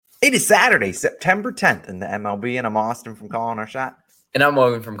It is Saturday, September 10th in the MLB, and I'm Austin from Calling Our Shot. And I'm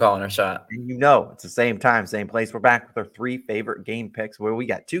Logan from Calling Our Shot. And you know, it's the same time, same place. We're back with our three favorite game picks, where we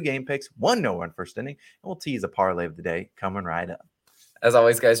got two game picks, one no-run first inning, and we'll tease a parlay of the day coming right up. As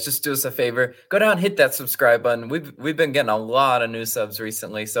always, guys, just do us a favor. Go down, hit that subscribe button. We've been getting a lot of new subs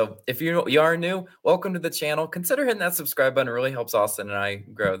recently. So if you are new, welcome to the channel. Consider hitting that subscribe button. It really helps Austin and I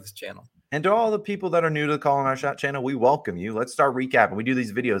grow this channel. And to all the people that are new to the Calling Our Shot channel, we welcome you. Let's start recapping. We do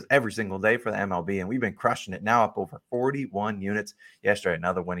these videos every single day for the MLB, and we've been crushing it. Now up over 41 units. Yesterday,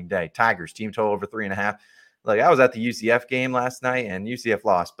 another winning day. Tigers, team total over 3.5. Like, I was at the UCF game last night, and UCF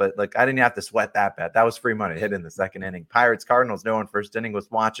lost, but like, I didn't have to sweat that bad. That was free money. Hit in the second inning. Pirates, Cardinals, no one first inning, was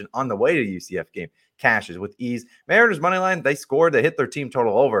watching on the way to the UCF game. Cashes with ease. Mariners money line, they scored. They hit their team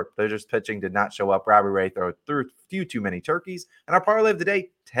total over. They're just pitching did not show up. Robbie Ray threw a few too many turkeys. And our parlay of the day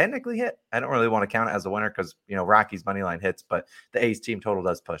technically hit. I don't really want to count it as a winner because, you know, Rocky's money line hits, but the A's team total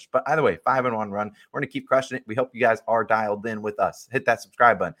does push. But either way, 5-1 run. We're going to keep crushing it. We hope you guys are dialed in with us. Hit that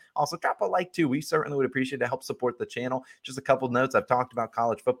subscribe button. Also, drop a like too. We certainly would appreciate it to help support the channel. Just a couple notes. I've talked about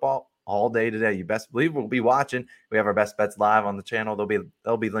college football all day today. You best believe we'll be watching. We have our best bets live on the channel.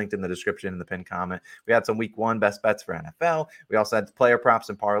 They'll be linked in the description in the pinned comment. We had some week 1 best bets for NFL. We also had player props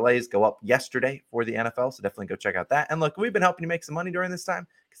and parlays go up yesterday for the NFL, so definitely go check out that. And look, we've been helping you make some money during this time.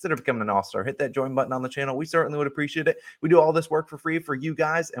 Consider becoming an all-star. Hit that join button on the channel. We certainly would appreciate it. We do all this work for free for you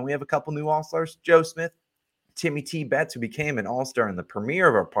guys, and we have a couple new all-stars. Joe Smith, Timmy T. Betts, who became an all-star in the premiere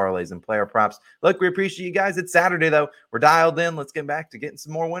of our parlays and player props. Look, we appreciate you guys. It's Saturday, though. We're dialed in. Let's get back to getting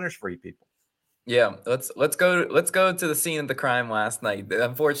some more winners for you people. Yeah, let's go to the scene of the crime last night.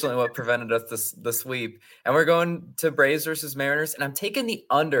 Unfortunately, what prevented us the sweep. And we're going to Braves versus Mariners, and I'm taking the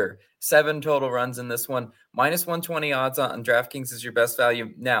under 7 total runs in this one. Minus 120 odds on DraftKings is your best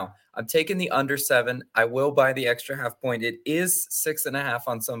value. Now, I'm taking the under 7. I will buy the extra half point. It is 6.5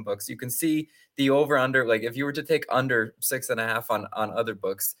 on some books. You can see the over under. Like, if you were to take under 6.5 on other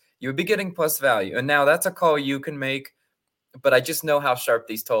books, you would be getting plus value. And now that's a call you can make. But I just know how sharp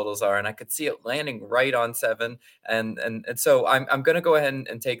these totals are, and I could see it landing right on 7. And so I'm going to go ahead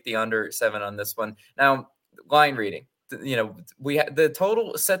and take the under 7 on this one. Now, line reading, you know, the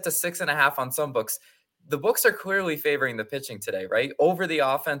total set to 6.5 on some books. The books are clearly favoring the pitching today, right? Over the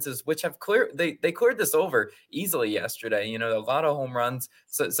offenses, which have they cleared this over easily yesterday. You know, a lot of home runs.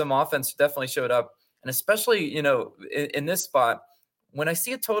 So some offense definitely showed up, and especially, you know, in this spot. When I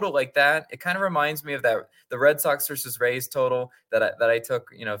see a total like that, it kind of reminds me of the Red Sox versus Rays total that I took,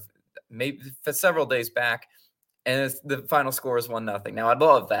 you know, maybe for several days back, and the final score is 1-0. Now, I'd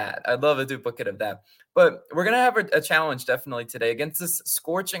love that. I'd love a duplicate of that. But we're going to have a challenge definitely today against this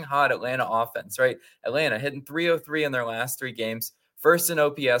scorching hot Atlanta offense, right? Atlanta hitting .303 in their last 3 games. First in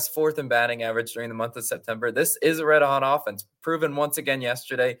OPS, 4th in batting average during the month of September. This is a red hot offense, proven once again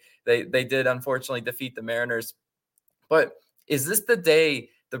yesterday. They did unfortunately defeat the Mariners, but is this the day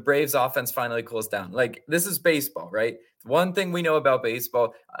the Braves offense finally cools down? Like, this is baseball, right? One thing we know about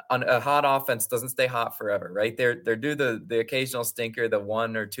baseball, on a hot offense doesn't stay hot forever, right? They're due the occasional stinker, the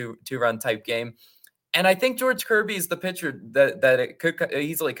 1 or 2 run type game. And I think George Kirby is the pitcher that it could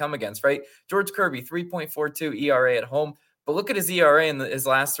easily come against, right? George Kirby, 3.42 ERA at home. But look at his ERA in his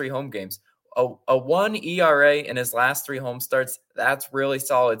last 3 home games. A 1 ERA in his last 3 home starts, that's really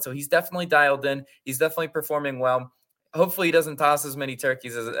solid. So he's definitely dialed in. He's definitely performing well. Hopefully he doesn't toss as many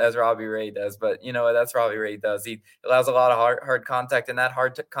turkeys as Robbie Ray does, but you know, that's Robbie Ray does. He allows a lot of hard contact, and that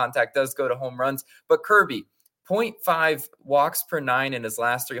hard contact does go to home runs. But Kirby, 0.5 walks per 9 in his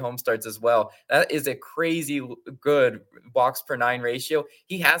last 3 home starts as well. That is a crazy good walks per 9 ratio.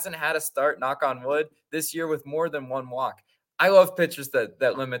 He hasn't had a start, knock on wood, this year with more than 1 walk. I love pitchers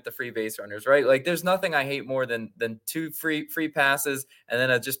that limit the free base runners, right? Like, there's nothing I hate more than 2 free passes and then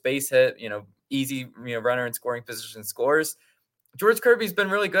a just base hit, you know, easy, you know, runner in scoring position scores. George Kirby's been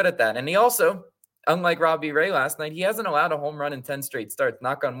really good at that. And he also, unlike Robbie Ray last night, he hasn't allowed a home run in 10 straight starts.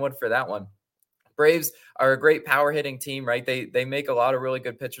 Knock on wood for that one. Braves are a great power hitting team, right? They make a lot of really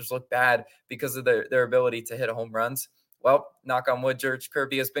good pitchers look bad because of their ability to hit home runs. Well, knock on wood, George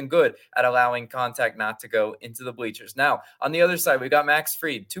Kirby has been good at allowing contact not to go into the bleachers. Now, on the other side, we got Max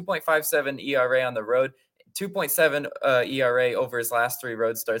Fried, 2.57 ERA on the road, 2.7 ERA over his last 3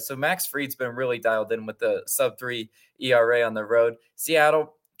 road starts. So Max Fried's been really dialed in with the sub-3 ERA on the road.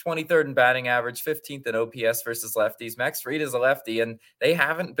 Seattle, 23rd in batting average, 15th in OPS versus lefties. Max Fried is a lefty, and they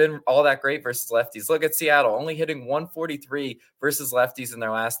haven't been all that great versus lefties. Look at Seattle, only hitting 143 versus lefties in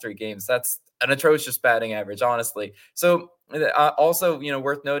their last 3 games. That's an atrocious batting average, honestly. So also, you know,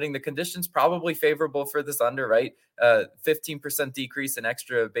 worth noting, the conditions probably favorable for this under, right? 15% decrease in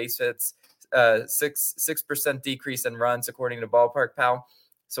extra base hits, 6% decrease in runs, according to Ballpark Pal.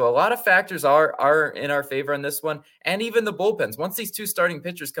 So a lot of factors are in our favor on this one, and even the bullpens. Once these two starting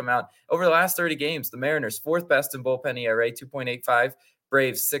pitchers come out over the last 30 games, the Mariners fourth best in bullpen ERA, 2.85.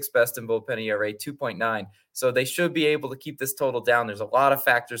 Braves sixth best in bullpen ERA, 2.9. So they should be able to keep this total down. There's a lot of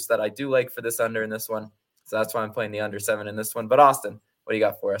factors that I do like for this under in this one. So that's why I'm playing the under 7 in this one. But Austin, what do you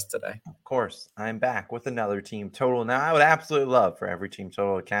got for us today? Of course, I'm back with another team total. Now, I would absolutely love for every team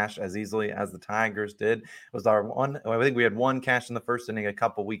total to cash as easily as the Tigers did. It was our one. I think we had one cash in the first inning a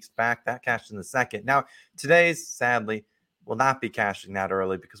couple weeks back. That cashed in the second. Now, today's, sadly, will not be cashing that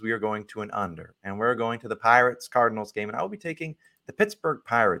early because we are going to an under. And we're going to the Pirates-Cardinals game. And I will be taking the Pittsburgh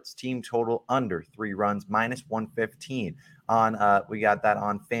Pirates team total under 3 runs, minus 115 on we got that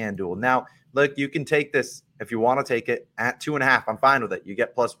on FanDuel. Now, look, you can take this if you want to take it at 2.5. I'm fine with it. You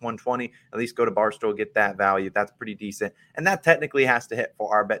get plus 120. At least go to Barstool, get that value. That's pretty decent. And that technically has to hit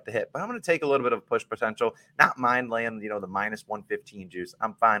for our bet to hit. But I'm going to take a little bit of push potential. Not mind laying, the minus 115 juice.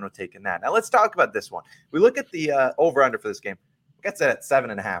 I'm fine with taking that. Now let's talk about this one. We look at the over under for this game. We got set at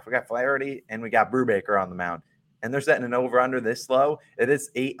 7.5. We got Flaherty and we got Brubaker on the mound. And they're setting an over under this low. It is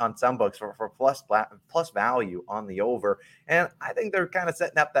 8 on some books for plus value on the over. And I think they're kind of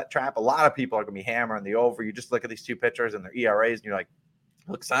setting up that trap. A lot of people are going to be hammering the over. You just look at these two pitchers and their ERAs and you're like,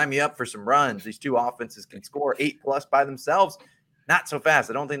 look, sign me up for some runs. These two offenses can score 8+ by themselves. Not so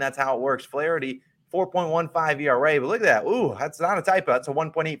fast. I don't think that's how it works. Flaherty, 4.15 ERA. But look at that. Ooh, that's not a typo. That's a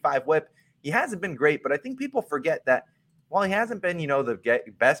 1.85 whip. He hasn't been great, but I think people forget that while he hasn't been, the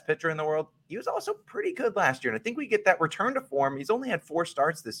best pitcher in the world, he was also pretty good last year. And I think we get that return to form. He's only had 4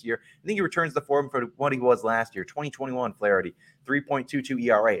 starts this year. I think he returns to form for what he was last year. 2021 Flaherty, 3.22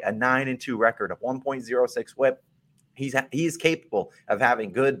 ERA, a 9-2 record, a 1.06 whip. He's capable of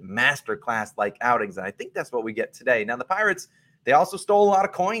having good masterclass-like outings, and I think that's what we get today. Now, the Pirates, they also stole a lot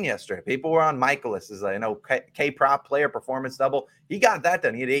of coin yesterday. People were on Michaelis as K-prop player performance double. He got that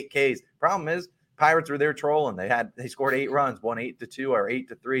done. He had 8 Ks. Problem is, Pirates were there trolling. They scored 8 runs, 8-2 or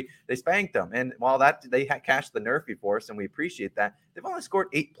 8-3. They spanked them. And while they cashed the Nerfy for us, and we appreciate that, they've only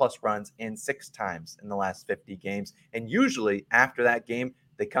scored 8+ runs in 6 times in the last 50 games. And usually after that game,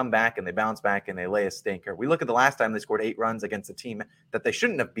 they come back and they bounce back and they lay a stinker. We look at the last time they scored 8 runs against a team that they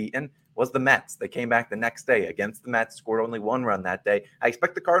shouldn't have beaten was the Mets. They came back the next day against the Mets, scored only 1 run that day. I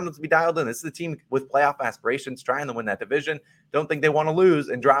expect the Cardinals to be dialed in. This is a team with playoff aspirations trying to win that division. Don't think they want to lose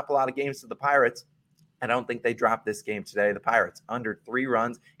and drop a lot of games to the Pirates. I don't think they dropped this game today. The Pirates under 3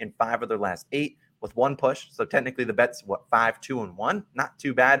 runs in 5 of their last 8 with 1 push. So technically the bet's 5-2-1. Not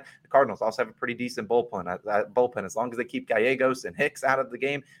too bad. The Cardinals also have a pretty decent bullpen. As long as they keep Gallegos and Hicks out of the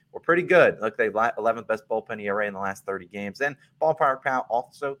game, we're pretty good. Look, they've 11th best bullpen ERA in the last 30 games. And Ballpark Pal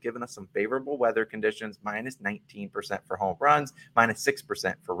also giving us some favorable weather conditions, minus 19% for home runs, minus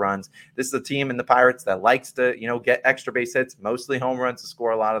 6% for runs. This is a team in the Pirates that likes to, get extra base hits, mostly home runs to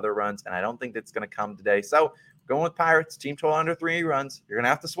score a lot of their runs. And I don't think that's going to come today. So going with Pirates, team total under 3 runs. You're going to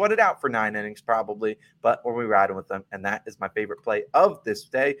have to sweat it out for 9 innings probably, but we'll be riding with them. And that is my favorite play of this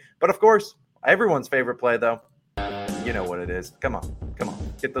day. But of course, everyone's favorite play, though, you know what it is. Come on.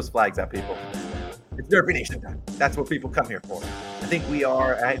 Get those flags out, people. It's Nerfy Nation time. That's what people come here for. I think we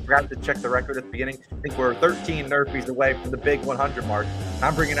are, I forgot to check the record at the beginning. I think we're 13 Nerfies away from the big 100 mark.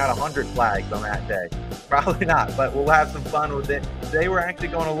 I'm bringing out 100 flags on that day. Probably not, but we'll have some fun with it. Today we're actually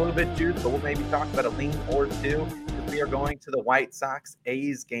going a little bit juice, but we'll maybe talk about a lean or two. We are going to the White Sox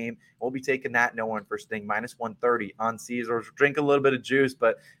A's game. We'll be taking that no one first thing, minus 130 on Caesars. Drink a little bit of juice,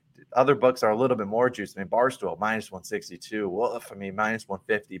 but other books are a little bit more juice. Barstool, minus 162. Woof, minus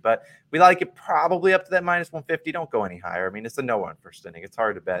 150. But we like it probably up to that minus 150. Don't go any higher. It's a no one first inning. It's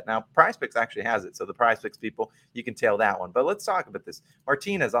hard to bet. Now, PrizePicks actually has it. So the PrizePicks people, you can tail that one. But let's talk about this.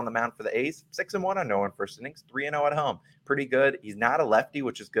 Martinez on the mound for the A's. 6-1 on no one first innings. 3-0 at home. Pretty good. He's not a lefty,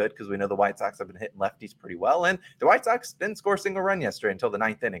 which is good because we know the White Sox have been hitting lefties pretty well. And the White Sox didn't score a single run yesterday until the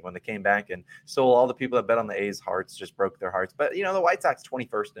 9th inning when they came back and stole all the people that bet on the A's hearts, just broke their hearts. But, the White Sox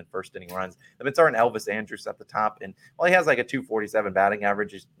 21st in first inning runs. They've been starting Elvis Andrus at the top. And while he has like a 247 batting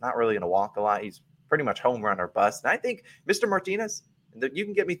average, he's not really going to walk a lot. He's pretty much home run or bust. And I think Mr. Martinez, you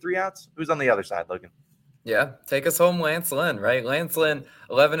can get me 3 outs. Who's on the other side, Logan? Yeah, take us home, Lance Lynn, right? Lance Lynn,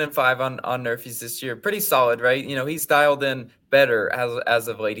 11-5 on Nerfies this year. Pretty solid, right? He's dialed in better as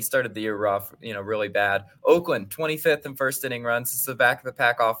of late. He started the year rough, really bad. Oakland, 25th in first inning runs. It's the back of the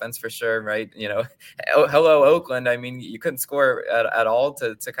pack offense for sure, right? Hello, Oakland. You couldn't score at all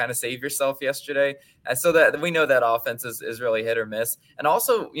to kind of save yourself yesterday. And so that we know that offense is really hit or miss. And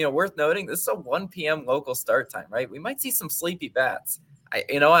also, worth noting, this is a 1 p.m. local start time, right? We might see some sleepy bats.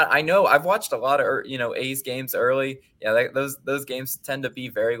 I know I've watched a lot of, A's games early. Yeah, those games tend to be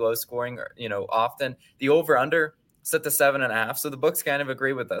very low scoring, often. The over under set to 7.5. So the books kind of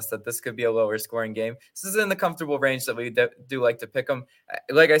agree with us that this could be a lower scoring game. This is in the comfortable range that we do like to pick them.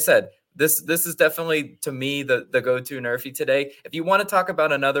 Like I said, this is definitely, to me, the go-to Nerfy today. If you want to talk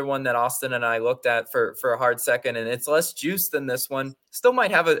about another one that Austin and I looked at for a hard second, and it's less juice than this one, still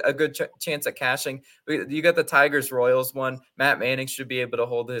might have a good chance at cashing. You got the Tigers Royals one. Matt Manning should be able to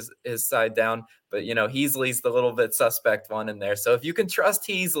hold his side down, but Heasley's the little bit suspect one in there. So if you can trust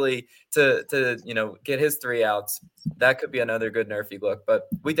Heasley to get his 3 outs, that could be another good Nerfy look. But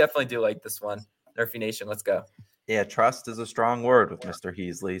we definitely do like this one. Nerfy Nation, let's go. Yeah, trust is a strong word with Mr.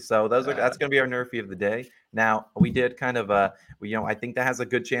 Heasley. So that's going to be our Nerfy of the day. Now, we did kind of, I think that has a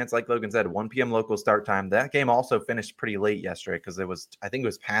good chance, like Logan said, 1 p.m. local start time. That game also finished pretty late yesterday because I think it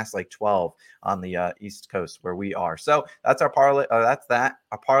was past like 12 on the East Coast where we are. So that's our parlay. Our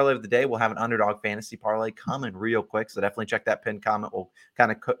parlay of the day. We'll have an underdog fantasy parlay coming real quick. So definitely check that pinned comment. We'll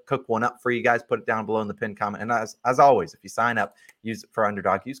kind of cook one up for you guys. Put it down below in the pinned comment. And as always, if you sign up, use it for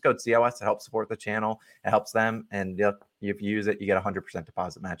underdog. Use code COS to help support the channel. It helps them. And if you use it, you get 100%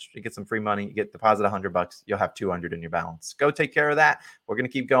 deposit match. You get some free money. You get deposit $100. You'll have 200 in your balance. Go take care of that. We're going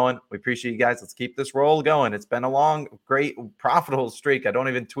to keep going. We appreciate you guys. Let's keep this roll going. It's been a long, great, profitable streak. I don't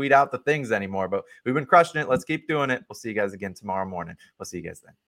even tweet out the things anymore, but we've been crushing it. Let's keep doing it. We'll see you guys again tomorrow morning. We'll see you guys then.